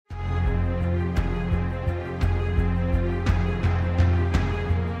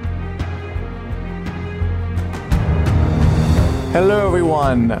Hello,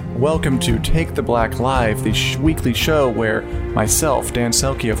 everyone. Welcome to Take the Black Live, the weekly show where myself, Dan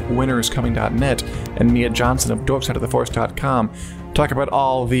Selke of winnerscoming.net, and Mia Johnson of dorksideoftheforce.com talk about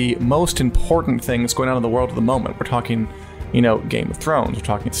all the most important things going on in the world at the moment. We're talking, Game of Thrones, we're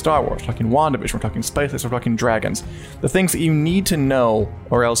talking Star Wars, we're talking WandaVision, we're talking Spice Lace, we're talking dragons. The things that you need to know,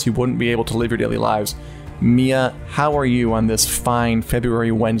 or else you wouldn't be able to live your daily lives. Mia, how are you on this fine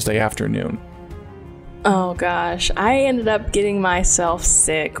February Wednesday afternoon? Oh gosh, I ended up getting myself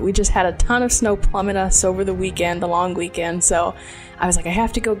sick. We just had a ton of snow plummet us over the weekend, the long weekend, so I was like, I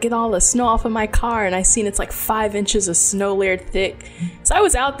have to go get all the snow off of my car, and I seen it's like 5 inches of snow layered thick. So I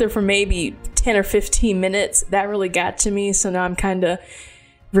was out there for maybe 10 or 15 minutes. That really got to me, so now I'm kind of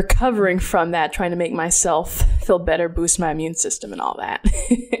recovering from that, trying to make myself feel better, boost my immune system and all that.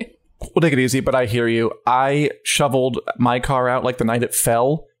 We'll take it easy, but I hear you. I shoveled my car out like the night it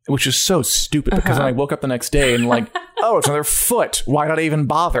fell, which is so stupid because then I woke up the next day and oh, it's another foot. Why did I even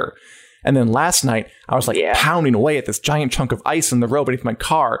bother? And then last night, I was pounding away at this giant chunk of ice in the road beneath my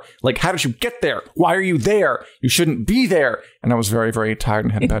car. Like, how did you get there? Why are you there? You shouldn't be there. And I was very, very tired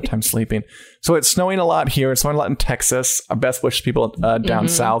and had a bad time sleeping. So it's snowing a lot here. It's snowing a lot in Texas. Our best wishes to people down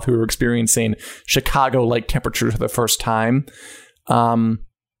south who are experiencing Chicago-like temperatures for the first time.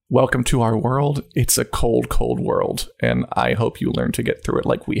 Welcome to our world. It's a cold, cold world, and I hope you learn to get through it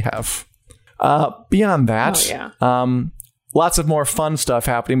like we have. Beyond that, lots of more fun stuff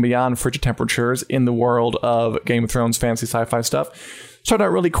happening beyond frigid temperatures in the world of Game of Thrones fantasy sci-fi stuff. Start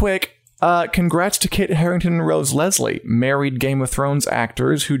out really quick. Congrats to Kit Harington and Rose Leslie, married Game of Thrones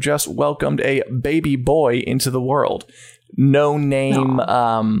actors who just welcomed a baby boy into the world. No name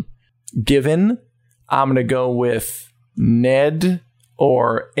given. I'm going to go with Ned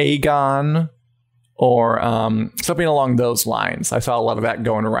or Aegon, or something along those lines. I saw a lot of that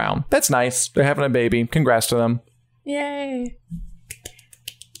going around. That's nice. They're having a baby. Congrats to them. Yay.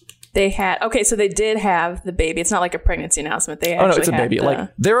 So they did have the baby. It's not like a pregnancy announcement. They actually it's a baby.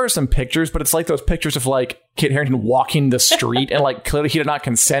 There are some pictures, but it's like those pictures of Kit Harington walking the street, and clearly he did not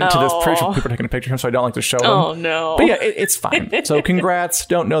consent to this. Pretty sure people are taking a picture of him, so I don't like to show them. Oh no. But yeah, it's fine. So congrats.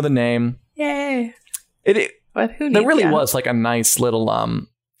 Don't know the name. Yay. But who there really was a nice little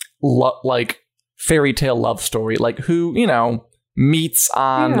fairy tale love story, who meets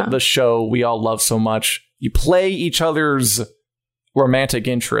on the show we all love so much. You play each other's romantic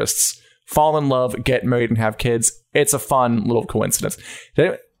interests, fall in love, get married, and have kids. It's a fun little coincidence.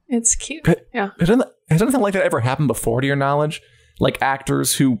 It's cute. Has anything like that ever happened before, to your knowledge?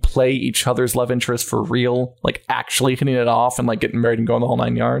 Actors who play each other's love interests for real, actually hitting it off and getting married and going the whole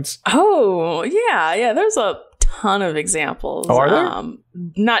 9 yards. Oh yeah. There's a ton of examples. Oh, are there?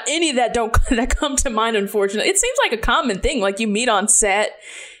 Not any that come to mind, unfortunately. It seems like a common thing. You meet on set,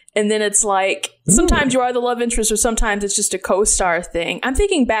 and then it's sometimes you are the love interest, or sometimes it's just a co-star thing. I'm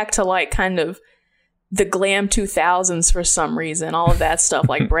thinking back to kind of the glam 2000s for some reason. All of that stuff,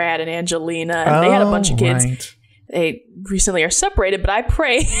 like Brad and Angelina, and they had a bunch of kids. Right. They recently are separated, but I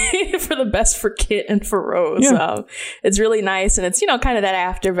pray for the best for Kit and for Rose. Yeah. It's really nice, and it's, kind of that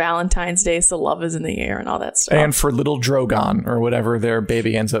after Valentine's Day, so love is in the air and all that stuff. And for little Drogon, or whatever their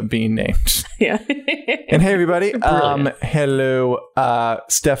baby ends up being named. Yeah. And hey, everybody. Hello,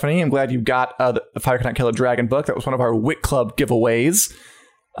 Stephanie. I'm glad you got the Fire Cannot Kill a Dragon book. That was one of our Wit Club giveaways.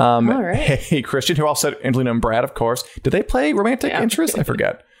 All right. Hey, Christian, who also said Angelina and Brad, of course. Did they play romantic interest? I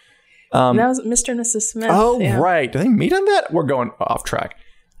forget. That was Mr. and Mrs. Smith. Oh, right. Did they meet on that? We're going off track.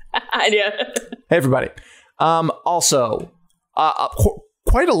 Yeah. Hey, everybody. Also,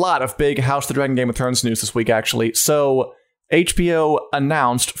 quite a lot of big House of the Dragon Game of Thrones news this week, actually. So, HBO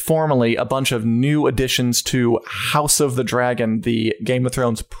announced formally a bunch of new additions to House of the Dragon, the Game of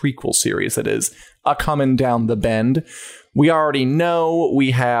Thrones prequel series that is coming down the bend. We already know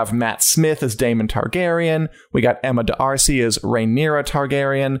we have Matt Smith as Daemon Targaryen. We got Emma D'Arcy as Rhaenyra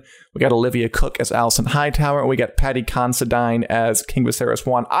Targaryen. We got Olivia Cooke as Alicent Hightower. And we got Paddy Considine as King Viserys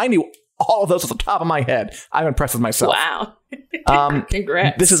I. I knew all of those at the top of my head. I'm impressed with myself. Wow.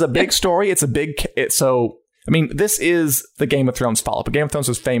 Congrats. This is a big story. This is the Game of Thrones follow-up. But Game of Thrones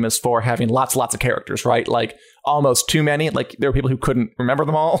was famous for having lots of characters, right? Almost too many. There were people who couldn't remember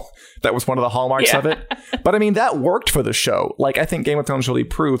them all. That was one of the hallmarks of it. But that worked for the show. I think Game of Thrones really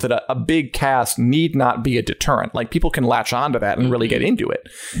proved that a big cast need not be a deterrent. People can latch onto that and really get into it.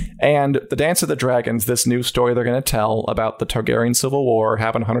 And the Dance of the Dragons, this new story they're going to tell about the Targaryen Civil War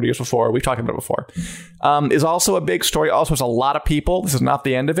happened 100 years before. We've talked about it before. Is also a big story. Also, has a lot of people. This is not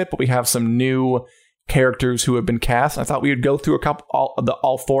the end of it, but we have some new characters who have been cast. I thought we would go through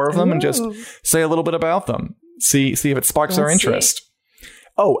all four of them and just say a little bit about them. See if it sparks our interest.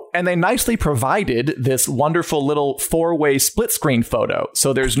 Oh, and they nicely provided this wonderful little 4-way split screen photo.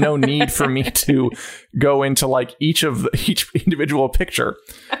 So there's no need for me to go into like each individual picture.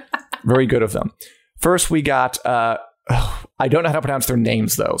 Very good of them. First, we got, I don't know how to pronounce their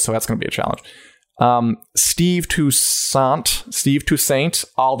names though, so that's going to be a challenge. Steve Toussaint,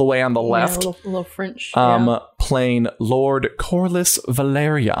 all the way on the left. Yeah, a little French. Playing Lord Corlys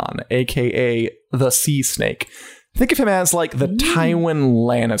Velaryon, aka the Sea Snake. Think of him as like the Tywin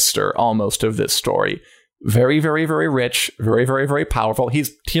Lannister almost of this story. Very, very, very rich. Very, very, very powerful.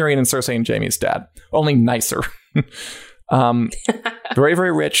 He's Tyrion and Cersei and Jaime's dad. Only nicer. Very,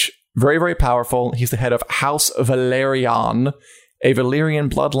 very rich. Very, very powerful. He's the head of House Velaryon, a Valyrian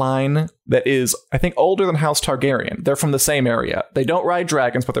bloodline that is, I think, older than House Targaryen. They're from the same area. They don't ride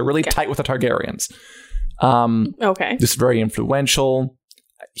dragons, but they're really tight with the Targaryens. Okay. This is very influential.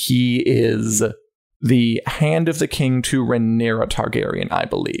 He is the hand of the king to Rhaenyra Targaryen, I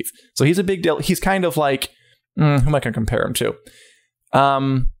believe. So he's a big deal. He's kind of like, who am I going to compare him to?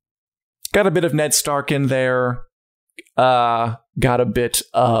 Got a bit of Ned Stark in there. Got a bit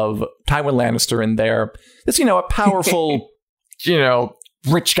of Tywin Lannister in there. It's, a powerful,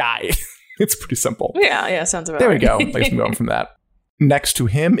 rich guy. It's pretty simple. Yeah, sounds about there right. There we go. I guess I'm going from that. Next to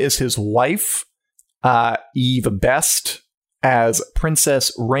him is his wife, Eve Best, as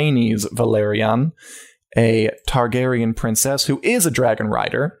Princess Rhaenys Velaryon, a Targaryen princess who is a dragon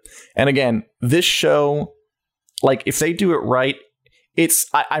rider. And again, this show, like, if they do it right, it's,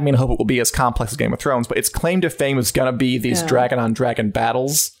 I hope it will be as complex as Game of Thrones, but its claim to fame is going to be these dragon-on-dragon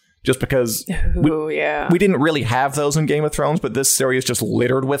battles, just because we didn't really have those in Game of Thrones, but this series is just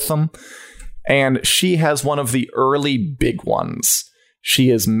littered with them. And she has one of the early big ones. She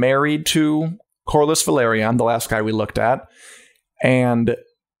is married to Corlys Velaryon, the last guy we looked at, and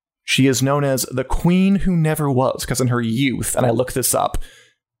she is known as the Queen Who Never Was, because in her youth, and I looked this up,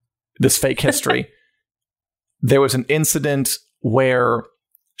 this fake history, there was an incident where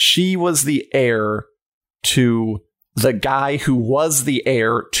she was the heir to the guy who was the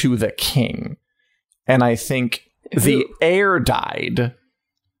heir to the king. And I think the heir died.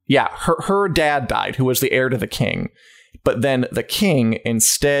 Yeah, her dad died, who was the heir to the king. But then the king,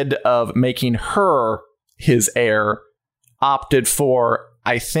 instead of making her his heir, opted for,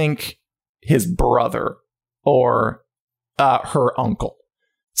 I think, his brother or her uncle.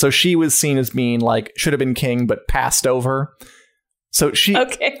 So she was seen as being like, should have been king, but passed over. So she,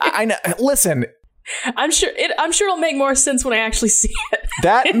 okay. I know. Listen, I'm sure it'll make more sense when I actually see it.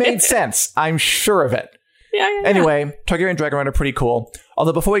 That made sense. I'm sure of it. Yeah. Anyway, Targaryen Dragon Rider, pretty cool.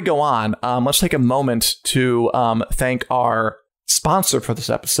 Although before we go on, let's take a moment to thank our sponsor for this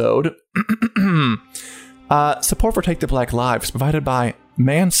episode. Support for Take the Black Lives provided by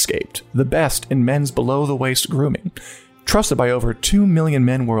Manscaped, the best in men's below-the-waist grooming. Trusted by over 2 million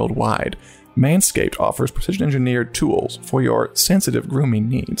men worldwide, Manscaped offers precision-engineered tools for your sensitive grooming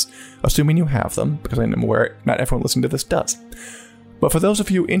needs, assuming you have them, because I'm aware not everyone listening to this does. But for those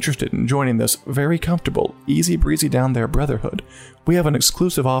of you interested in joining this very comfortable, easy-breezy down-there brotherhood, we have an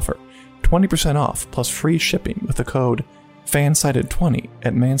exclusive offer, 20% off plus free shipping with the code FANSIDED20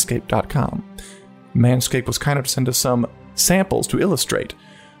 at manscaped.com. Manscaped was kind enough to send us some samples to illustrate.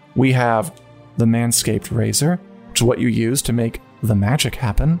 We have the Manscaped razor, which is what you use to make the magic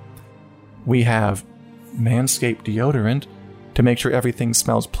happen. We have Manscaped deodorant to make sure everything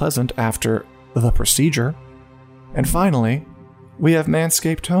smells pleasant after the procedure. And finally, we have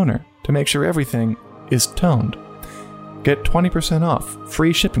Manscaped toner to make sure everything is toned. Get 20% off,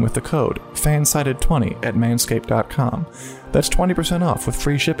 free shipping with the code FANSIDED20 at manscaped.com. That's 20% off with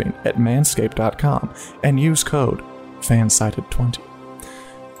free shipping at manscaped.com and use code FANSIDED20.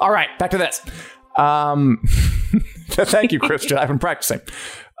 All right, back to this. Thank you, Christian. I've been practicing.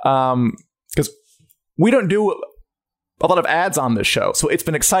 Because we don't do a lot of ads on this show, so it's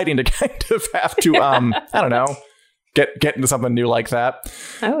been exciting to kind of have to, I don't know, get into something new like that.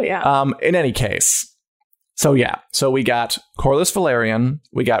 Oh, yeah. In any case, so we got Corlys Velaryon,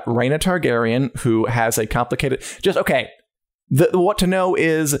 we got Rhaena Targaryen, who has a complicated, what to know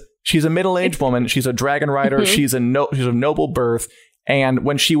is she's a middle-aged woman, she's a dragon rider, she's of noble birth, and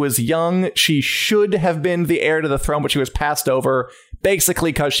when she was young, she should have been the heir to the throne, but she was passed over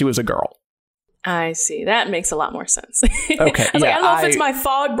basically because she was a girl. I see. That makes a lot more sense. Okay. I don't know if it's my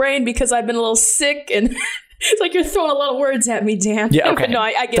fog brain because I've been a little sick and it's like you're throwing a lot of words at me, Dan. Yeah, okay. No,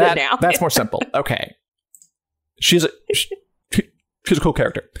 I get it now. That's more simple. Okay. She's a cool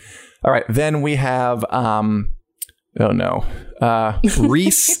character. All right. Then we have, Rhys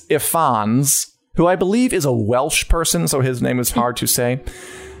Ifans, who I believe is a Welsh person, so his name is hard to say,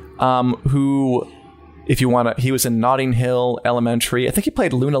 who If you want to, he was in Notting Hill Elementary. I think he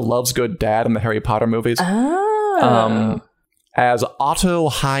played Luna Lovegood dad in the Harry Potter movies. As Otto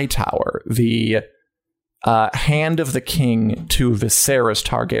Hightower, the hand of the king to Viserys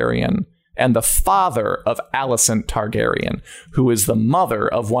Targaryen, and the father of Alicent Targaryen, who is the mother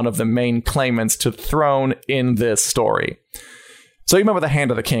of one of the main claimants to the throne in this story. So you remember the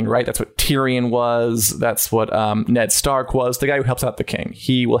Hand of the King, right? That's what Tyrion was. That's what Ned Stark was, the guy who helps out the king.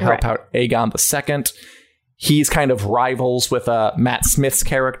 He will help out Aegon II. He's kind of rivals with Matt Smith's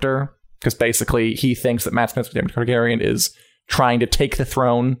character, because basically he thinks that Matt Smith, Targaryen, is trying to take the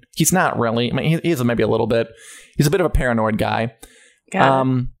throne. He's not really. I mean, he is maybe a little bit. He's a bit of a paranoid guy.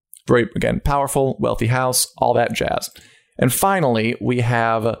 Very, again, powerful, wealthy house, all that jazz. And finally, we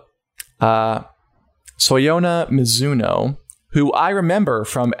have Soyona Mizuno, who I remember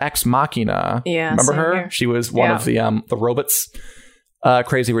from Ex Machina. Yeah, remember her? Here. She was one of the robots,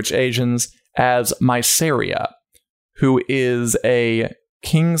 Crazy Rich Asians, as Mysaria, who is a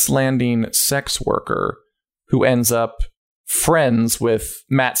King's Landing sex worker who ends up friends with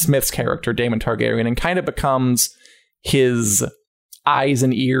Matt Smith's character, Daemon Targaryen, and kind of becomes his eyes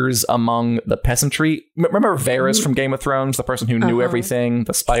and ears among the peasantry. Remember Varys from Game of Thrones, the person who knew everything,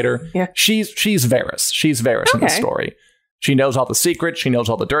 the spider? Yeah. She's Varys. She's Varys in this story. She knows all the secrets. She knows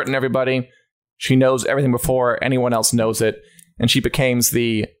all the dirt and everybody. She knows everything before anyone else knows it. And she becomes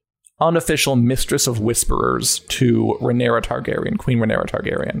the unofficial mistress of whisperers to Rhaenyra Targaryen, Queen Rhaenyra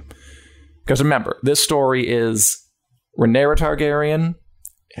Targaryen. Because remember, this story is Rhaenyra Targaryen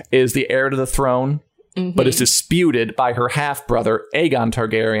is the heir to the throne, but is disputed by her half-brother, Aegon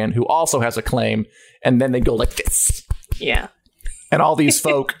Targaryen, who also has a claim, and then they go like this. Yeah. And all these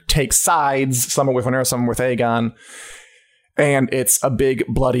folk take sides, some are with Rhaenyra, some are with Aegon, and it's a big,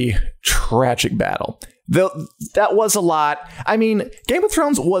 bloody, tragic battle. That was a lot. I mean, Game of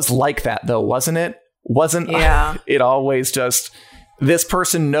Thrones was like that, though, wasn't it? It always just... This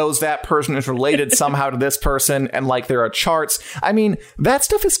person knows that person is related somehow to this person, and like there are charts. I mean, that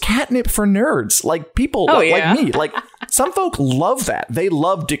stuff is catnip for nerds, like people like me. Like some folk love that. They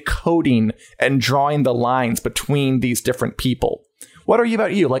love decoding and drawing the lines between these different people. What are you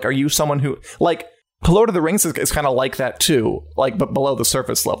about you? Like, are you someone who like Lord of the Rings is kind of like that too, like but below the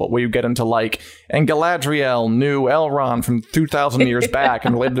surface level, where you get into like, and Galadriel knew Elrond from 2,000 years back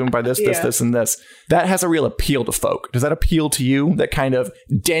and related to him by this, this, and this. That has a real appeal to folk. Does that appeal to you? That kind of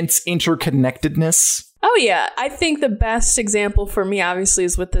dense interconnectedness? Oh, yeah. I think the best example for me, obviously,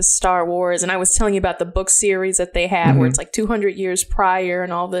 is with this Star Wars. And I was telling you about the book series that they have where it's like 200 years prior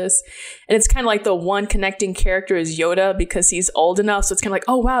and all this. And it's kind of like the one connecting character is Yoda because he's old enough. So it's kind of like,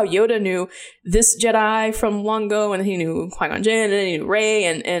 oh, wow, Yoda knew this Jedi from long ago, and he knew Qui-Gon Jinn, and then he knew Rey.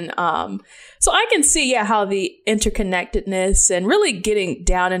 And so I can see, how the interconnectedness and really getting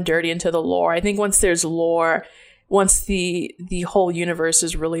down and dirty into the lore. I think once there's lore, once the whole universe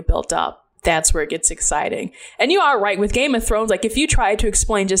is really built up, that's where it gets exciting. And you are right with Game of Thrones. Like if you try to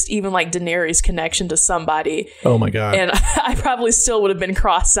explain just even like Daenerys' connection to somebody, oh my god, and I probably still would have been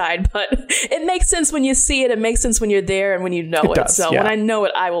cross-eyed, but it makes sense when you see it. It makes sense when you're there and when you know it. So when I know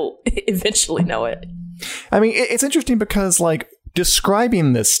it, I will eventually know it. I mean, it's interesting because like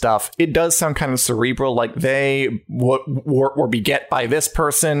describing this stuff, it does sound kind of cerebral. Like they were beget by this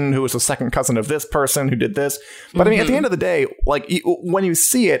person who was a second cousin of this person who did this. But I mean, at the end of the day, like when you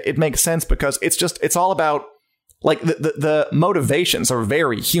see it, it makes sense because it's all about like the motivations are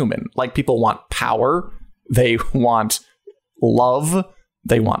very human. Like people want power. They want love.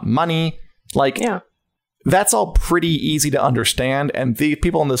 They want money. Like that's all pretty easy to understand. And the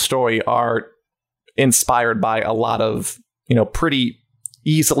people in this story are inspired by a lot of pretty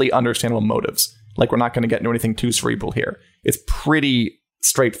easily understandable motives. Like we're not going to get into anything too cerebral here. It's pretty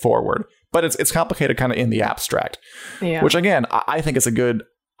straightforward, but it's complicated kind of in the abstract, which again, I think is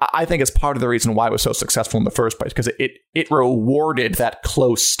I think it's part of the reason why it was so successful in the first place, because it rewarded that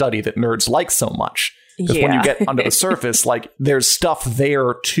close study that nerds like so much. Because when you get under the surface, like there's stuff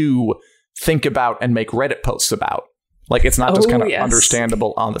there to think about and make Reddit posts about. Like it's not just kind of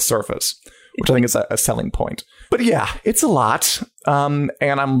understandable on the surface, which I think is a selling point. But yeah, it's a lot. And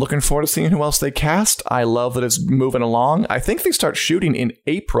I'm looking forward to seeing who else they cast. I love that it's moving along. I think they start shooting in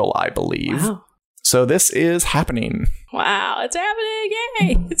April, I believe. Wow. So this is happening. Wow, it's happening.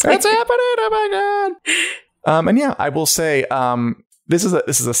 Yay. It's happening. Oh my God. And yeah, I will say, this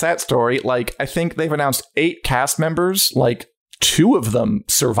is a sad story. Like, I think they've announced 8 cast members. Like 2 of them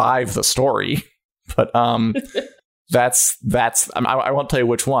survive the story. But, That's I won't tell you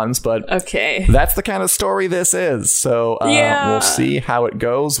which ones, but that's the kind of story this is. So we'll see how it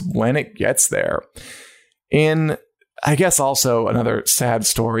goes when it gets there. In, I guess, also another sad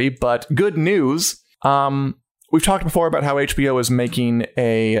story, but good news. We've talked before about how HBO is making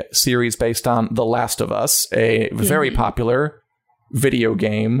a series based on The Last of Us, a very popular video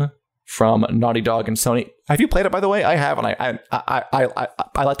game from Naughty Dog and Sony. Have you played it, by the way? I have, and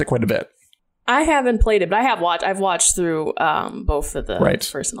I liked it quite a bit. I haven't played it, but I've watched through both of the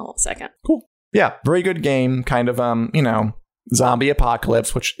first and the second. Cool. Yeah, very good game. Kind of, zombie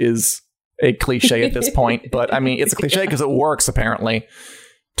apocalypse, which is a cliche at this point. But, I mean, it's a cliche because it works, apparently.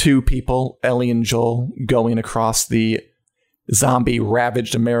 Two people, Ellie and Joel, going across the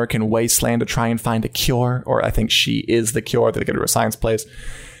zombie-ravaged American wasteland to try and find a cure. Or I think she is the cure. They get her to a science place.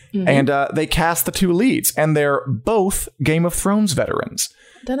 Mm-hmm. And they cast the two leads. And they're both Game of Thrones veterans.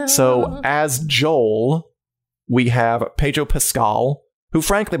 Ta-da. So as Joel, we have Pedro Pascal, who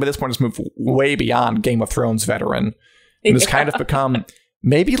frankly by this point has moved way beyond Game of Thrones veteran and has kind of become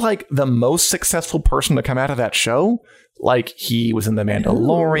maybe like the most successful person to come out of that show. Like he was in The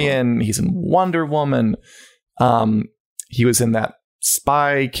Mandalorian, he's in Wonder Woman, he was in that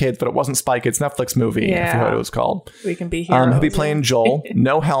Spy Kids, but it wasn't Spy Kids, Netflix movie. I forgot what it was called. We Can Be Heroes. He'll be playing Joel,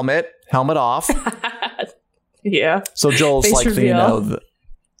 no helmet off. Yeah. So Joel's face like reveal.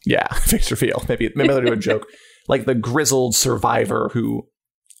 Face reveal. Maybe they'll do a joke. Like the grizzled survivor who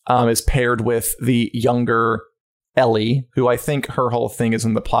is paired with the younger Ellie, who I think her whole thing is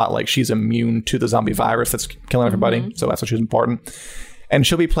in the plot, like she's immune to the zombie virus that's killing everybody. So that's why she's important. And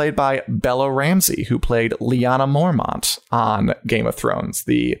she'll be played by Bella Ramsey, who played Lyanna Mormont on Game of Thrones.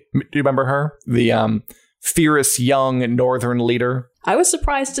 Do you remember her? The fierce young northern leader. I was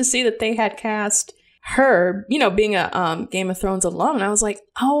surprised to see that they had cast her, being a Game of Thrones alum, and I was like,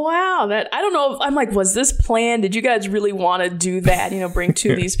 oh wow, I don't know, I'm like, was this planned? Did you guys really want to do that, bring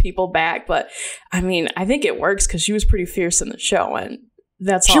two of these people back? But I mean, I think it works because she was pretty fierce in the show, and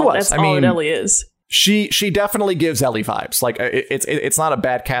that's all that Ellie is. She definitely gives Ellie vibes. Like it's not a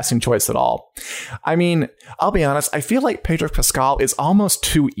bad casting choice at all. I mean, I'll be honest, I feel like Pedro Pascal is almost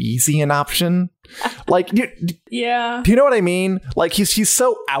too easy an option. Like, yeah. Do you know what I mean? Like he's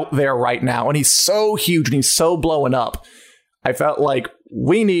so out there right now, and he's so huge, and he's so blowing up. I felt like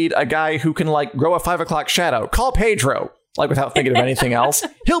we need a guy who can like grow a 5 o'clock shadow. Call Pedro. Like without thinking of anything else,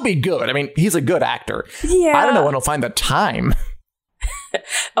 he'll be good. I mean, he's a good actor. Yeah. I don't know when he'll find the time.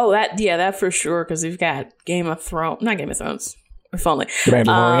 Oh, that for sure, because we've got not Game of Thrones, if only. The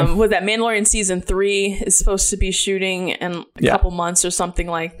Mandalorian. With that Mandalorian season 3 is supposed to be shooting in a couple months or something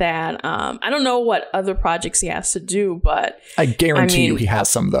like that. I don't know what other projects he has to do, but I guarantee you he has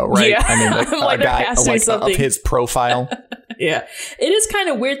some though, right? Yeah. I mean, like a guy of his profile. Yeah, it is kind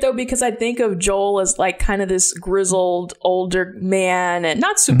of weird though, because I think of Joel as like kind of this grizzled older man, and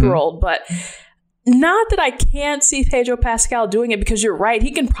not super old, but. Not that I can't see Pedro Pascal doing it, because you're right. He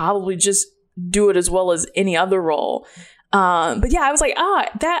can probably just do it as well as any other role. But yeah, I was like,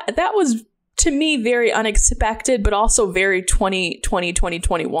 that was to me very unexpected, but also very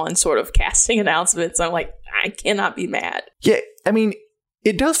 2021 sort of casting announcement. So I'm like, I cannot be mad. Yeah, I mean,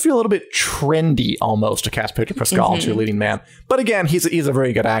 it does feel a little bit trendy almost to cast Pedro Pascal as your leading man. But again, he's a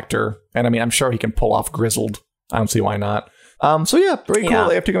very good actor. And I mean, I'm sure he can pull off grizzled. I don't see why not. So yeah, very cool.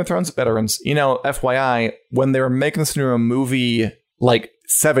 They have two Game of Thrones veterans. FYI, when they were making this into a movie like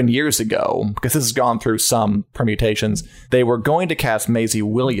 7 years ago, because this has gone through some permutations, they were going to cast Maisie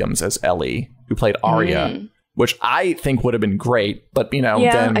Williams as Ellie, who played Arya, which I think would have been great. But then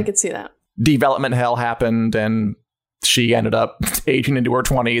I could see that. Development hell happened, and she ended up aging into her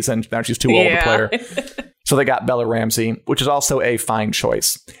 20s, and now she's too old to play her. So they got Bella Ramsey, which is also a fine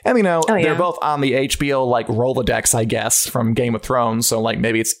choice. And, they're both on the HBO, like, Rolodex, I guess, from Game of Thrones. So, like,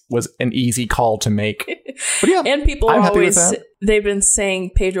 maybe it was an easy call to make. But yeah, and people are always, they've been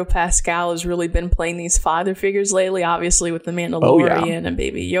saying Pedro Pascal has really been playing these father figures lately, obviously with The Mandalorian and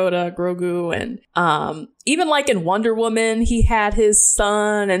Baby Yoda, Grogu. And even, like, in Wonder Woman, he had his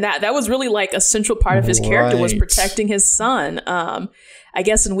son. And that was really, like, a central part of his character was protecting his son. I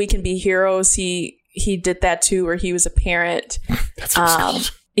guess in We Can Be Heroes, he did that too, where he was a parent. That's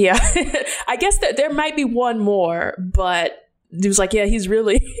yeah. I guess that there might be one more, but it was like, he's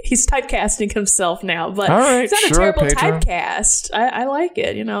typecasting himself now, but it's not a terrible typecast. I like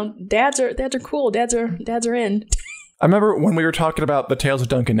it. Dads are cool. Dads are in. I remember when we were talking about the Tales of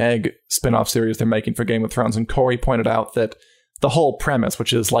Dunk and Egg spinoff series they're making for Game of Thrones, and Corey pointed out that the whole premise,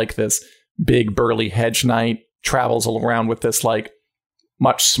 which is like this big burly hedge knight travels around with this like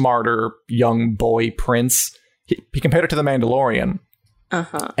much smarter young boy prince. He compared it to The Mandalorian.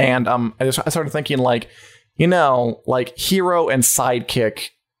 And I started thinking like, like hero and sidekick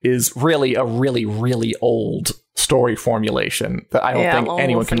is really a really, really old story formulation that I don't think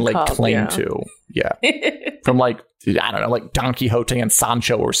anyone can lay claim to. Yeah. From like, I don't know, like Don Quixote and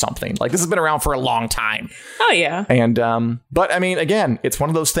Sancho or something. Like, this has been around for a long time. Oh, yeah. And, but I mean, again, it's one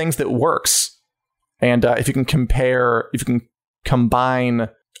of those things that works. And if you can combine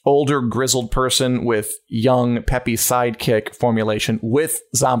older grizzled person with young peppy sidekick formulation with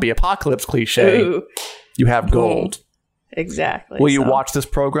zombie apocalypse cliche, Ooh. you have gold. Exactly. Will you watch this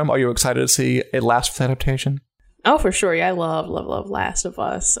program? Are you excited to see a Last of Us adaptation? Oh, for sure. Yeah, I love Last of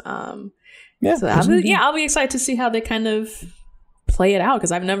Us. Yeah, so I'll be excited to see how they kind of play it out,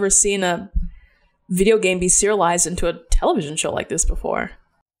 because I've never seen a video game be serialized into a television show like this before.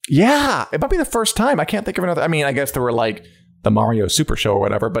 Yeah, it might be the first time. I can't think of another. I mean, I guess there were like the Mario Super Show or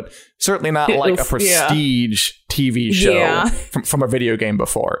whatever, but certainly not like a prestige TV show from a video game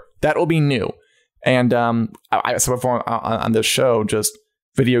before. That will be new. And I said before on this show, just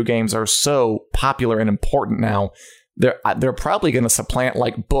video games are so popular and important now. They're probably going to supplant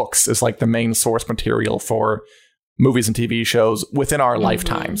like books as like the main source material for movies and TV shows within our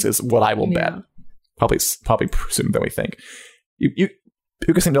lifetimes, is what I will bet. Probably sooner than we think. You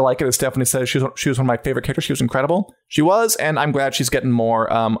seem to like it. As Stephanie says, she was one of my favorite characters. She was incredible. She was, and I'm glad she's getting more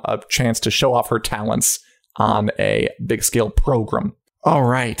a chance to show off her talents on a big scale program. All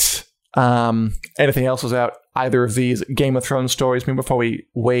right. Anything else was out either of these Game of Thrones stories before we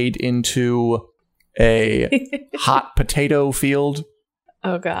wade into a hot potato field?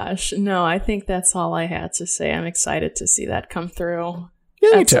 Oh gosh, no, I think that's all I had to say. I'm excited to see that come through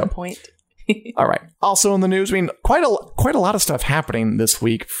at some point. All right. Also in the news, I mean, quite a lot of stuff happening this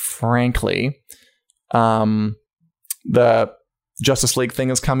week, frankly. The Justice League thing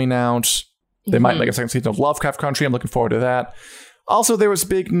is coming out. They might make a second season of Lovecraft Country. I'm looking forward to that. Also, there was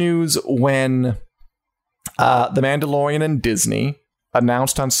big news when The Mandalorian and Disney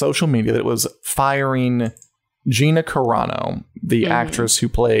announced on social media that it was firing Gina Carano, the actress who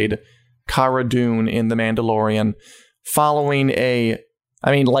played Cara Dune in The Mandalorian, following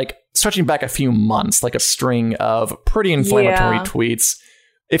stretching back a few months, like a string of pretty inflammatory tweets.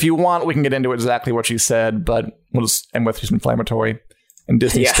 If you want, we can get into exactly what she said, but we'll just end with she's inflammatory. And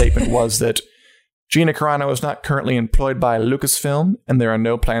Disney's statement was that Gina Carano is not currently employed by Lucasfilm, and there are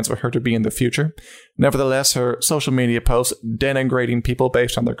no plans for her to be in the future. Nevertheless, her social media posts denigrating people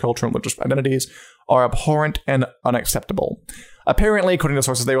based on their cultural and religious identities are abhorrent and unacceptable. Apparently, according to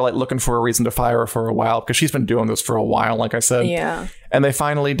sources, they were looking for a reason to fire her for a while, because she's been doing this for a while, like I said. Yeah. And they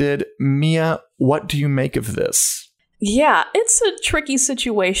finally did. Mia, what do you make of this? Yeah, it's a tricky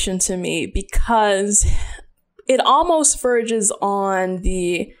situation to me, because it almost verges on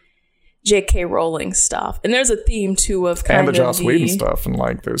the J.K. Rowling stuff. And there's a theme, too, of kind of the Joss Whedon stuff. And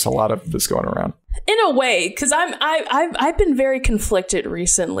there's a lot of this going around. In a way, because I've been very conflicted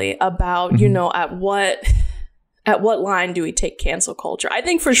recently about, at what line do we take cancel culture? I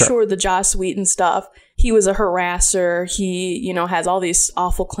think for sure the Joss Whedon stuff, he was a harasser. He, has all these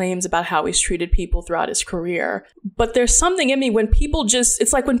awful claims about how he's treated people throughout his career. But there's something in me when people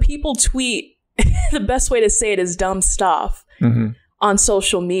it's like when people tweet, the best way to say it is dumb stuff on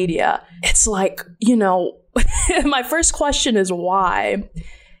social media. It's like, my first question is why?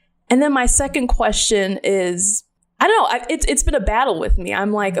 And then my second question is, I don't know. It's been a battle with me.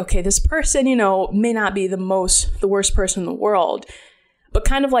 I'm like, okay, this person, may not be the worst person in the world, but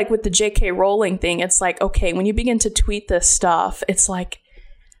kind of like with the J.K. Rowling thing, it's like, okay, when you begin to tweet this stuff, it's like,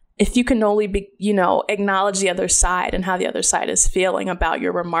 if you can only be, acknowledge the other side and how the other side is feeling about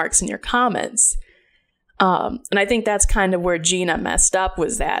your remarks and your comments. And I think that's kind of where Gina messed up,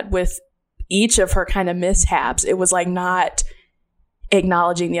 was that with each of her kind of mishaps, it was like not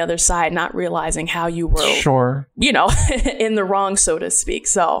acknowledging the other side, not realizing how you were, in the wrong, so to speak.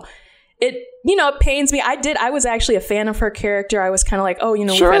 So it, it pains me. I was actually a fan of her character. I was kind of like, oh, we've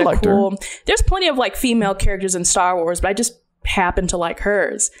had a cool, there's plenty of female characters in Star Wars, but I just happen to like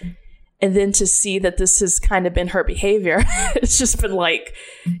hers. And then to see that this has kind of been her behavior, it's just been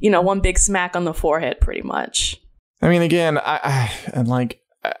one big smack on the forehead, pretty much. I mean, again,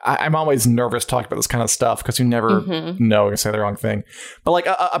 I'm always nervous talking about this kind of stuff because you never know you're say the wrong thing. But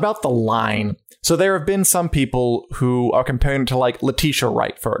about the line. So there have been some people who are comparing it to Letitia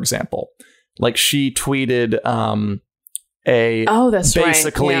Wright, for example. She tweeted a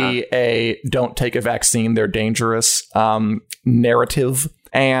don't take a vaccine, they're dangerous narrative.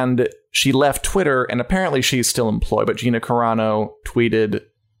 And she left Twitter, and apparently she's still employed. But Gina Carano tweeted,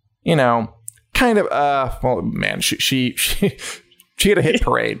 she had a hit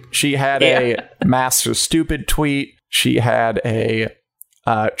parade. She had a Master Stupid tweet. She had a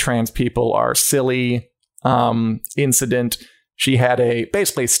trans people are silly incident. She had a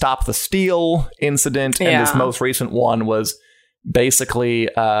basically stop the steal incident. And this most recent one was basically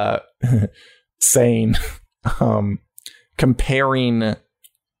saying, comparing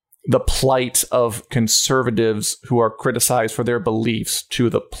the plight of conservatives who are criticized for their beliefs to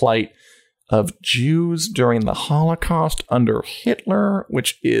the plight of Jews during the Holocaust under Hitler,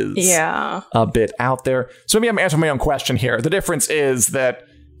 which is a bit out there. So maybe I'm answering my own question here. The difference is that,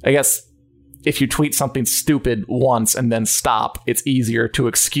 I guess, if you tweet something stupid once and then stop, it's easier to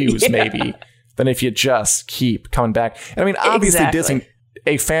excuse maybe than if you just keep coming back. And I mean, obviously Disney,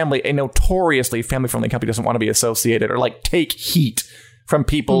 a notoriously family-friendly company, doesn't want to be associated or like take heat from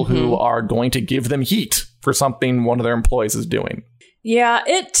people who are going to give them heat for something one of their employees is doing. Yeah,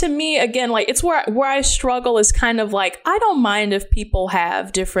 to me, again, like, it's where I struggle is kind of like, I don't mind if people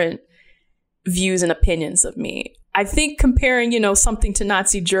have different views and opinions of me. I think comparing, something to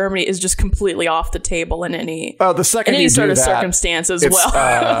Nazi Germany is just completely off the table in any sort of circumstance as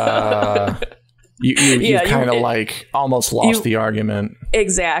well. You kind of like almost lost the argument.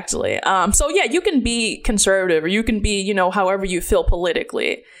 Exactly. So yeah, you can be conservative or you can be, however you feel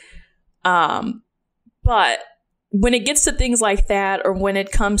politically. But when it gets to things like that, or when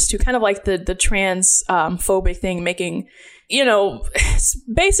it comes to kind of like the trans phobic thing, making,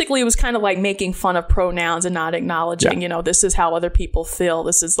 basically it was kind of like making fun of pronouns and not acknowledging, this is how other people feel.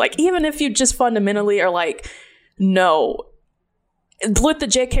 This is like, even if you just fundamentally are like, no. With the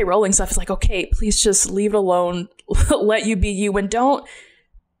J.K. Rowling stuff, it's like, okay, please just leave it alone. Let you be you and don't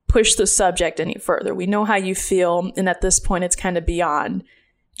push the subject any further. We know how you feel. And at this point, it's kind of beyond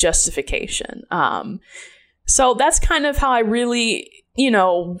justification. So that's kind of how I really, in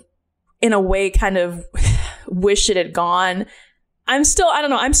a way, kind of wish it had gone. I'm still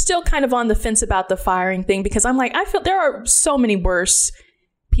kind of on the fence about the firing thing, because I'm like, I feel there are so many worse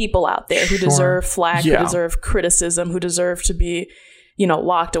people out there who deserve flack, who deserve criticism, who deserve to be,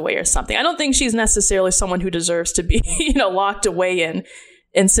 locked away or something. I don't think she's necessarily someone who deserves to be, locked away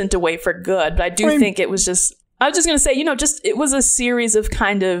and sent away for good. But I do think it was just, I was just going to say, it was a series of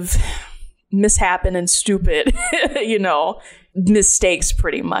kind of mishappen and stupid, mistakes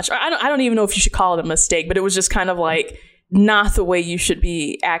pretty much. I don't even know if you should call it a mistake, but it was just kind of like not the way you should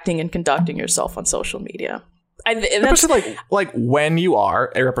be acting and conducting yourself on social media. Especially like when you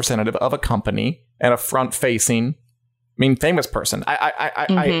are a representative of a company and a front-facing, famous person.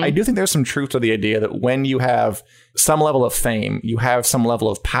 I do think there's some truth to the idea that when you have some level of fame, you have some level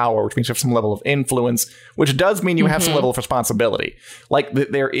of power, which means you have some level of influence, which does mean you have some level of responsibility. Like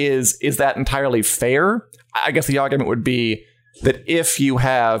there is that entirely fair? I guess the argument would be that if you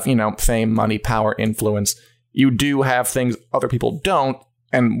have, fame, money, power, influence, you do have things other people don't.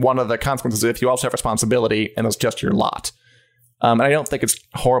 And one of the consequences is if you also have responsibility and it's just your lot. And I don't think it's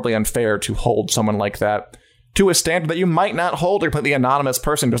horribly unfair to hold someone like that to a standard that you might not hold a completely anonymous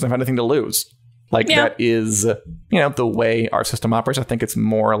person who doesn't have anything to lose. That is, the way our system operates. I think it's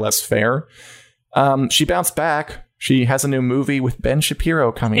more or less fair. She bounced back. She has a new movie with Ben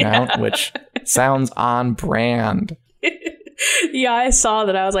Shapiro coming out, which sounds on brand. Yeah, I saw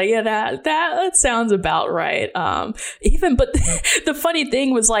that. I was like, yeah, that sounds about right. But the funny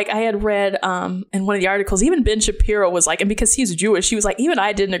thing was, like, I had read in one of the articles, even Ben Shapiro was like, and because he's Jewish, he was like, even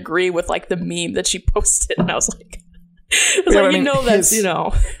I didn't agree with like the meme that she posted, and I was like,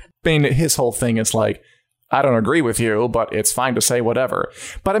 his whole thing is like, I don't agree with you, but it's fine to say whatever.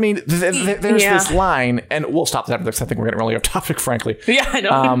 But I mean, there's this line, and we'll stop that because I think we're getting really off topic, frankly. Yeah, I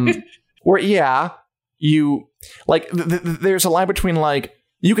know. Where you like there's a line between like,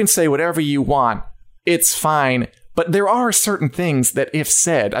 you can say whatever you want, it's fine, but there are certain things that if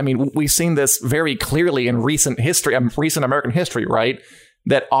said, we've seen this very clearly in recent American history, right,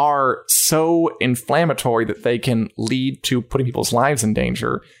 that are so inflammatory that they can lead to putting people's lives in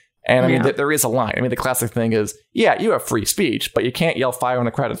danger. And there is a line. The classic thing is, you have free speech, but you can't yell fire in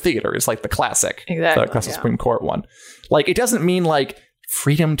a crowded theater. It's like the classic Supreme Court one. Like, it doesn't mean like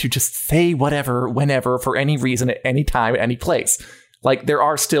freedom to just say whatever, whenever, for any reason, at any time, at any place. Like, there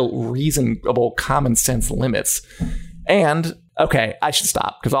are still reasonable common sense limits. And, okay, I should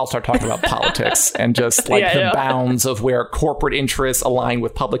stop because I'll start talking about politics and just like the bounds of where corporate interests align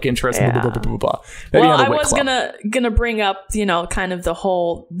with public interests. Yeah. Blah, blah, blah, blah, blah. Well, I was gonna bring up, kind of the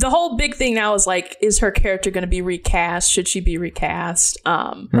whole big thing now is like, is her character going to be recast? Should she be recast?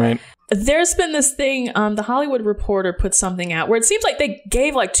 Right. There's been this thing, the Hollywood Reporter put something out where it seems like they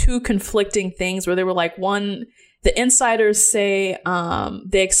gave like two conflicting things, where they were like, one, the insiders say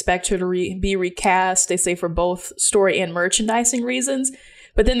they expect her to be recast. They say for both story and merchandising reasons.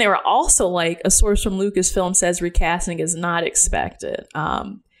 But then they were also like, a source from Lucasfilm says recasting is not expected.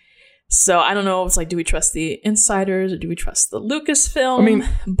 So I don't know. It's like, do we trust the insiders or do we trust the Lucasfilm?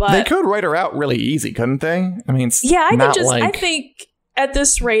 But they could write her out really easy, couldn't they? I think at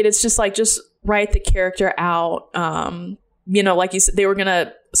this rate, it's just like, just write the character out. You know, like you said, they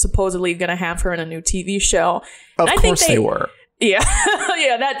were supposedly gonna have her in a new TV show. Of course they were. Yeah,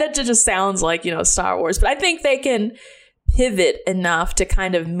 yeah. That just sounds like, you know, Star Wars. But I think they can pivot enough to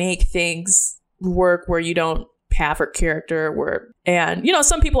kind of make things work where you don't have her character and you know,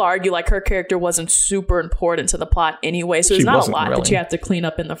 some people argue like her character wasn't super important to the plot anyway, so there's not a lot that you have to clean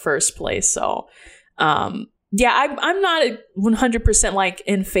up in the first place. So yeah, I'm not 100% like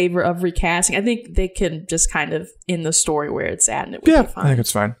in favor of recasting. I think they can just kind of end the story where it's at, and it would be fine. I think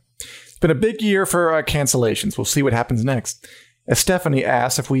it's fine. It's been a big year for cancellations. We'll see what happens next. Stephanie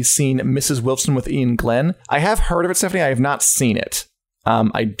asks if we've seen Mrs. Wilson with Ian Glenn. I have heard of it, Stephanie. I have not seen it.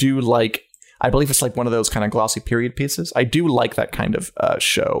 I believe it's like one of those kind of glossy period pieces. I do like that kind of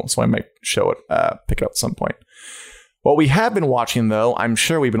show, so I might pick it up at some point. What we have been watching, though, I'm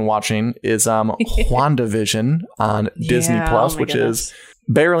sure we've been watching, is WandaVision on Disney Plus, which is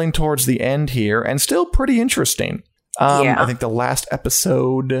barreling towards the end here and still pretty interesting. I think the last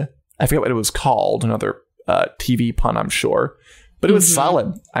episode, I forget what it was called, another TV pun, I'm sure, but it was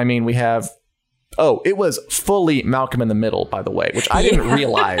solid. I mean, we have... Oh, it was fully Malcolm in the Middle, by the way, which I didn't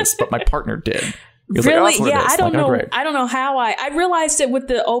realize, but my partner did. Really? Like, yeah, I don't know. I don't know how I realized it with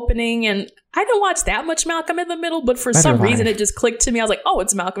the opening, and I don't watch that much Malcolm in the Middle, but for some reason it just clicked to me. I was like, oh,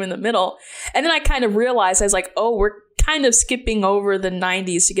 it's Malcolm in the Middle. And then I kind of realized, I was like, oh, we're kind of skipping over the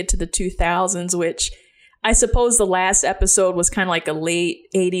 90s to get to the 2000s, which I suppose the last episode was kind of like a late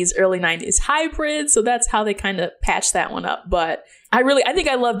 80s, early 90s hybrid. So that's how they kind of patched that one up. But I think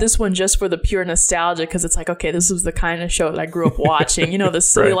I love this one just for the pure nostalgia, because it's like, okay, this was the kind of show that I grew up watching, you know, the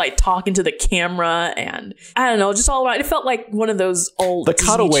silly, like talking to the camera, and I don't know, just all around. It felt like one of those old the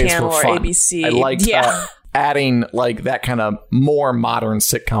cutaways Channel were or fun. ABC. I liked adding like that kind of more modern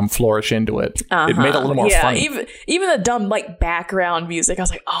sitcom flourish into it. It made it a little more funny. Even the dumb like background music, I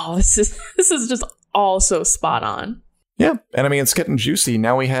was like, oh, this is just all so spot on. Yeah, and I mean, it's getting juicy.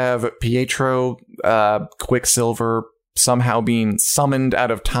 Now we have Pietro, Quicksilver, somehow being summoned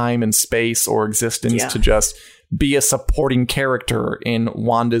out of time and space or existence to just be a supporting character in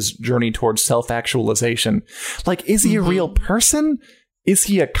Wanda's journey towards self-actualization. Like, is he a real person? Is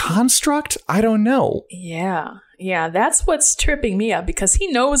he a construct? I don't know. Yeah, that's what's tripping me up, because he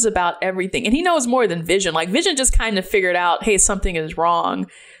knows about everything, and he knows more than Vision. Like, Vision just kind of figured out, hey, something is wrong.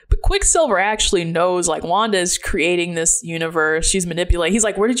 But Quicksilver actually knows, like, Wanda is creating this universe. She's manipulating. He's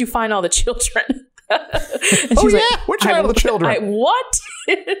like, where did you find all the children? She's like, which one of the children? What?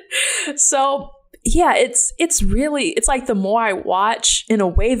 So yeah, it's really, it's like the more I watch, in a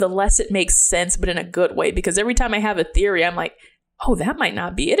way, the less it makes sense, but in a good way, because every time I have a theory, I'm like, oh, that might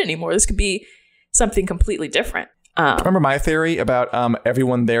not be it anymore. This could be something completely different. Remember my theory about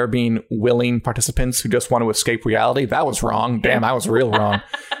everyone there being willing participants who just want to escape reality? That was wrong. Damn, I was real wrong.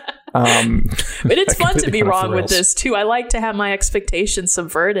 But it's fun to be wrong with this too. I like to have my expectations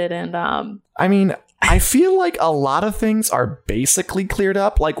subverted, and I mean, I feel like a lot of things are basically cleared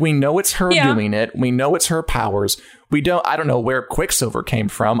up. Like, we know it's her doing it. We know it's her powers. I don't know where Quicksilver came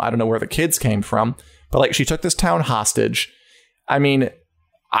from. I don't know where the kids came from. But like, she took this town hostage. I mean,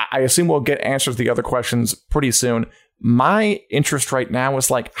 I assume we'll get answers to the other questions pretty soon. My interest right now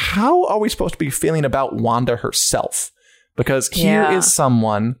is like, how are we supposed to be feeling about Wanda herself? Because here is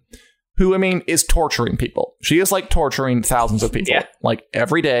someone who, I mean, is torturing people. She is like torturing thousands of people, like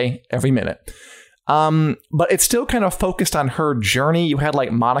every day, every minute. But it's still kind of focused on her journey. You had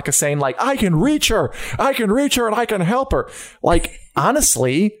like Monica saying like, I can reach her and I can help her. Like,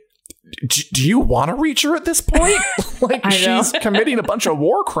 honestly, do you want to reach her at this point? Like, she's committing a bunch of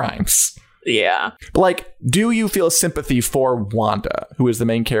war crimes. Yeah. But like, do you feel sympathy for Wanda, who is the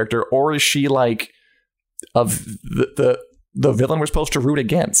main character, or is she like of the villain we're supposed to root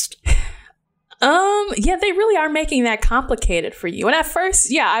against? Yeah, they really are making that complicated for you. And at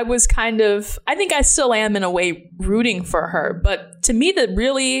first, I was I think I still am in a way rooting for her. But to me, the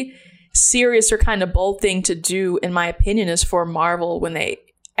really serious or kind of bold thing to do, in my opinion, is for Marvel when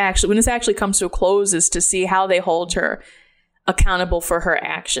this actually comes to a close, is to see how they hold her accountable for her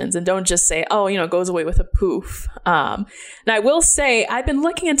actions, and don't just say, oh, it goes away with a poof. And I will say, I've been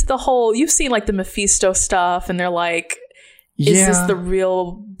looking into the whole, you've seen like the Mephisto stuff, and they're like, is this the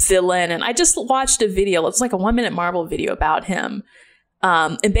real villain? And I just watched a video. It's like a 1-minute Marvel video about him.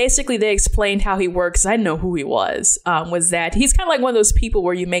 And basically they explained how he works. I didn't know who he was that he's kind of like one of those people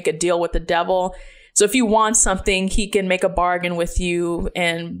where you make a deal with the devil. So if you want something, he can make a bargain with you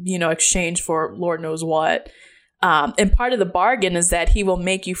and, exchange for Lord knows what. And part of the bargain is that he will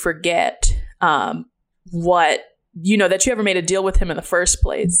make you forget that you ever made a deal with him in the first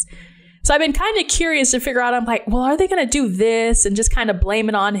place. So So I've been kind of curious to figure out, I'm like, well, are they going to do this and just kind of blame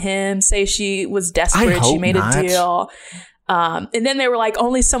it on him, say she was desperate, she made a deal. And then they were like,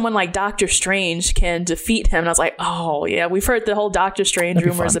 only someone like Doctor Strange can defeat him. And I was like, oh, yeah, we've heard the whole Doctor Strange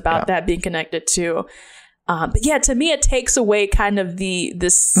rumors about that being connected too. But yeah, to me, it takes away kind of the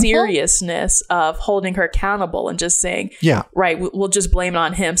seriousness of holding her accountable and just saying, right, we'll just blame it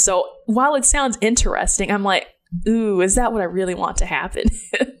on him. So while it sounds interesting, I'm like, ooh, is that what I really want to happen?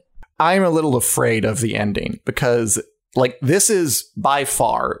 I'm a little afraid of the ending because, like, this is by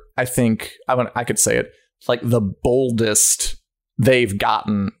far, I think, I could say it, like the boldest they've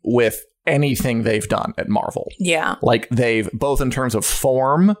gotten with anything they've done at Marvel. Yeah. Like, they've, both in terms of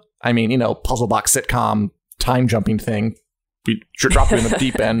form, I mean, puzzle box sitcom, time jumping thing, we drop it in the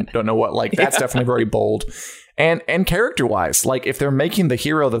deep end, don't know what, like, that's definitely very bold. And character wise, like, if they're making the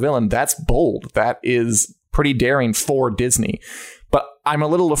hero the villain, that's bold. That is pretty daring for Disney. But I'm a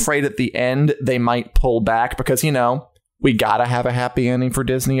little afraid at the end they might pull back because, we gotta have a happy ending for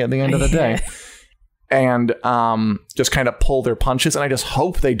Disney at the end of the day. And just kind of pull their punches. And I just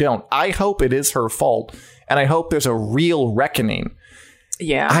hope they don't. I hope it is her fault. And I hope there's a real reckoning.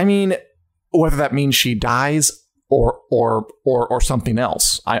 Yeah. I mean, whether that means she dies or something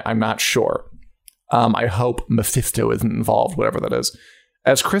else, I'm not sure. I hope Mephisto isn't involved, whatever that is.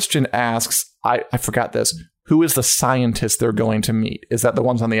 As Christian asks, I forgot this. Who is the scientist they're going to meet? Is that the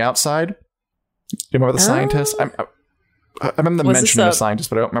ones on the outside? Do you remember the scientist? I remember them mentioning the scientist,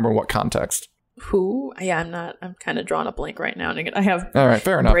 but I don't remember what context. Who? Yeah, I'm kind of drawing a blank right now. And I have all right,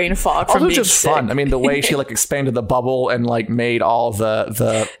 fair enough. Brain fog from being just sick. Fun. I mean, the way she like expanded the bubble and like made all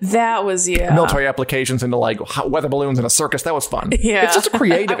the that was military applications into like weather balloons in a circus. That was fun. Yeah, it's just a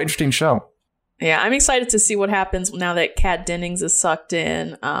creative, interesting show. Yeah, I'm excited to see what happens now that Kat Dennings is sucked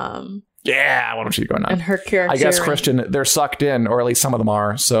in. Yeah, what she going on? And her character. I guess Christian, they're sucked in, or at least some of them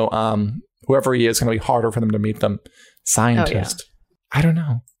are. So, whoever he is, going to be harder for them to meet them. Scientist. I don't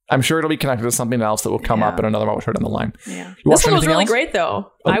know. I'm sure it'll be connected to something else that will come up in another moment down the line. Yeah, this one was really great,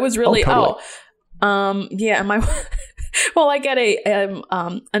 though. I was really totally. yeah. Well, I got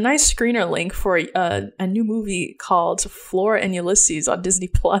a nice screener link for a new movie called Flora and Ulysses on Disney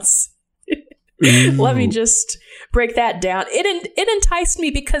Plus. Let me just break that down. It enticed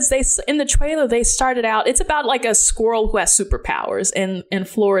me because in the trailer they started out. It's about like a squirrel who has superpowers, and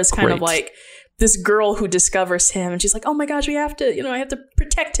Flora is kind of like this girl who discovers him, and she's like, oh my gosh, I have to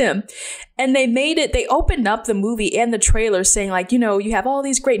protect him. And they opened up the movie and the trailer saying like, you have all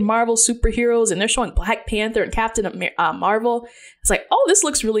these great Marvel superheroes, and they're showing Black Panther and Captain Marvel. It's like, oh, this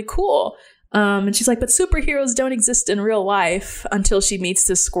looks really cool. And she's like, but superheroes don't exist in real life, until she meets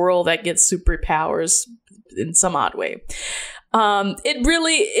this squirrel that gets superpowers in some odd way.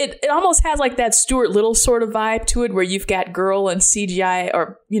 It almost has like that Stuart Little sort of vibe to it, where you've got girl and CGI,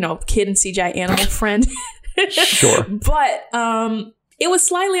 or kid and CGI animal friend. Sure. But it was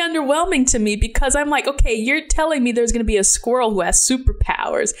slightly underwhelming to me because I'm like, okay, you're telling me there's going to be a squirrel who has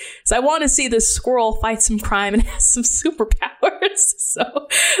superpowers, so I want to see this squirrel fight some crime and has some superpowers. So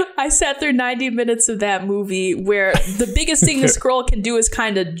I sat through 90 minutes of that movie, where the biggest thing the squirrel can do is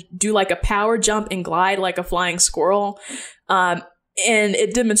kind of do like a power jump and glide like a flying squirrel. And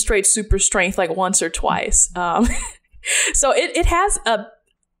it demonstrates super strength like once or twice. So it has a...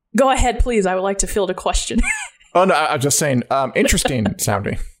 Go ahead, please. I would like to field a question. Oh, no, I'm just saying, interesting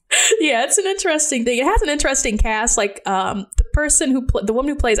sounding. Yeah, it's an interesting thing. It has an interesting cast. Like the woman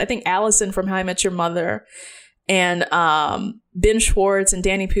who plays, I think, Allison from How I Met Your Mother, and Ben Schwartz and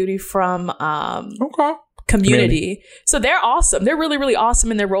Danny Pudi from Community. So they're awesome. They're really, really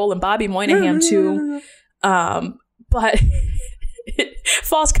awesome in their role, and Bobby Moynihan too. But it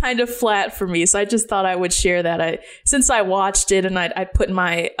falls kind of flat for me. So I just thought I would share that. Since I watched it, and I put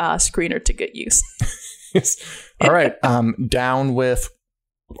my screener to good use. All right. Down with,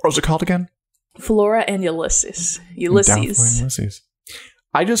 what was it called again? Flora and Ulysses. Ulysses.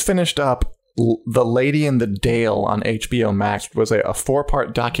 I just finished up The Lady in the Dale on HBO Max. It was a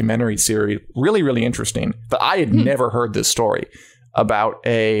 4-part documentary series. Really, really interesting. But I had never heard this story about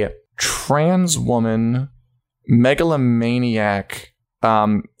a trans woman, megalomaniac,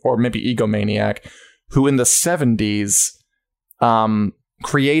 or maybe egomaniac, who in the 70s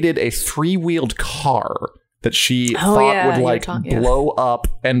created a 3-wheeled car that she thought would blow up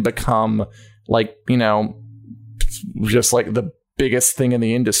and become like, just like the biggest thing in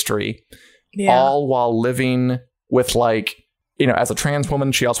the industry. Yeah. All while living with like, as a trans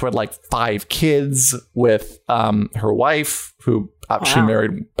woman, she also had like 5 kids with her wife, who she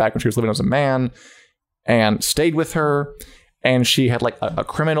married back when she was living as a man, and stayed with her. And she had like a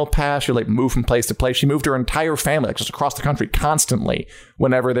criminal past. She like moved from place to place. She moved her entire family like just across the country constantly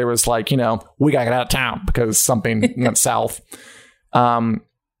whenever there was like, we gotta get out of town because something went south.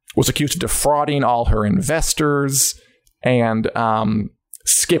 Was accused of defrauding all her investors and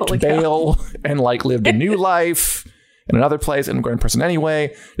skipped bail and like lived a new life in another place and going to prison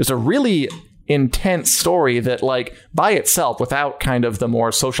anyway. It's a really intense story that like by itself, without kind of the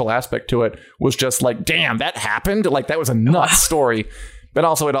more social aspect to it, was just like, damn, that happened. Like that was a nuts story. But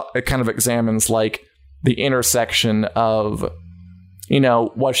also it kind of examines like the intersection of,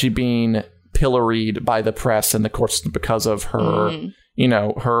 was she being pilloried by the press and the court system because of her,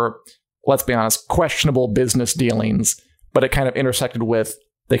 her, let's be honest, questionable business dealings. But it kind of intersected with,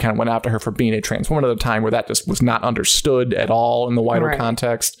 they kind of went after her for being a trans woman at a time where that just was not understood at all in the wider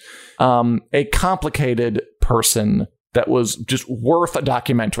context. A complicated person that was just worth a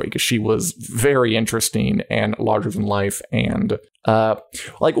documentary because she was very interesting and larger than life. And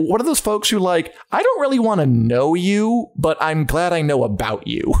like one of those folks who like, I don't really want to know you, but I'm glad I know about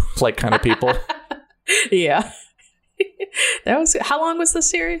you, like kind of people. Yeah. That was, how long was the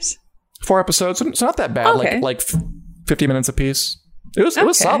series? 4 episodes. It's not that bad. Okay. Like 50 minutes apiece. It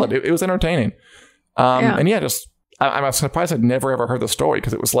was solid. It was entertaining. And yeah, just I'm surprised I'd never ever heard the story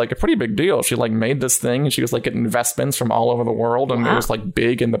because it was like a pretty big deal. She like made this thing and she was like getting investments from all over the world and it was like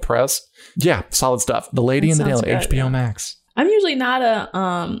big in the press. Yeah, solid stuff. The Lady in the Dale, HBO Max. I'm usually not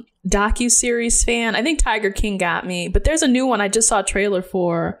a docu-series fan. I think Tiger King got me, but there's a new one I just saw a trailer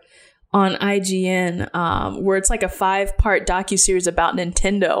for on IGN where it's like a 5-part docu-series about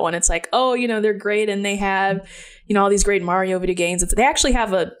Nintendo, and it's like, they're great and they have all these great Mario video games. They actually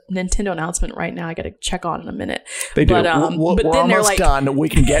have a Nintendo announcement right now I gotta check on in a minute. They do. But we're then almost done. We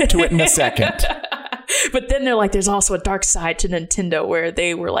can get to it in a second. But then they're like, there's also a dark side to Nintendo where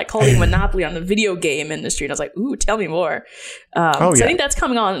they were like holding monopoly on the video game industry. And I was like, ooh, tell me more. So I think that's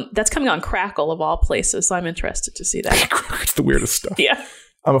coming on Crackle of all places. So I'm interested to see that. It's the weirdest stuff. Yeah.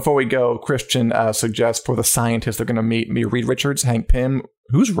 Before we go, Christian suggests for the scientists they're going to meet me, Reed Richards, Hank Pym.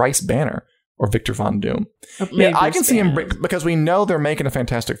 Who's Rice Banner? Or Victor Von Doom. Yeah, I can see him because we know they're making a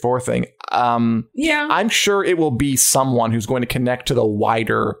Fantastic Four thing. I'm sure it will be someone who's going to connect to the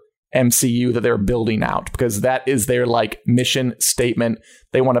wider MCU that they're building out because that is their like mission statement.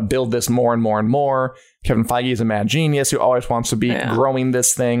 They want to build this more and more and more. Kevin Feige is a mad genius who always wants to be growing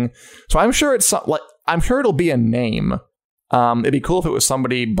this thing. So I'm sure it'll be a name. It'd be cool if it was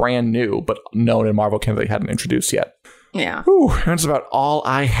somebody brand new, but known in Marvel they hadn't introduced yet. Yeah. Whew, that's about all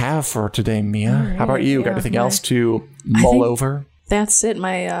I have for today, Mia. Right, how about you? Got anything else to mull over? That's it.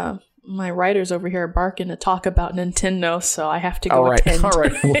 My writers over here are barking to talk about Nintendo, so I have to go attend. All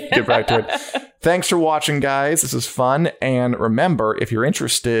right. We'll get back to it. Thanks for watching, guys. This is fun. And remember, if you're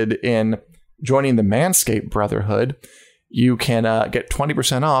interested in joining the Manscaped Brotherhood, you can get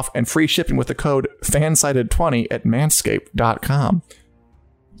 20% off and free shipping with the code FANSIDED20 at manscaped.com.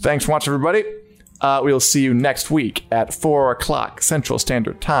 Thanks for watching, everybody. We'll see you next week at 4 o'clock Central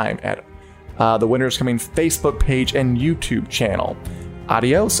Standard Time at the Winners Coming Facebook page and YouTube channel.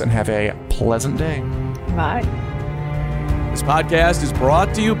 Adios and have a pleasant day. Bye. This podcast is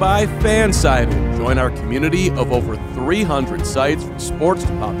brought to you by Fansided. Join our community of over 300 sites from sports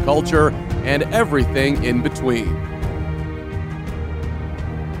to pop culture and everything in between.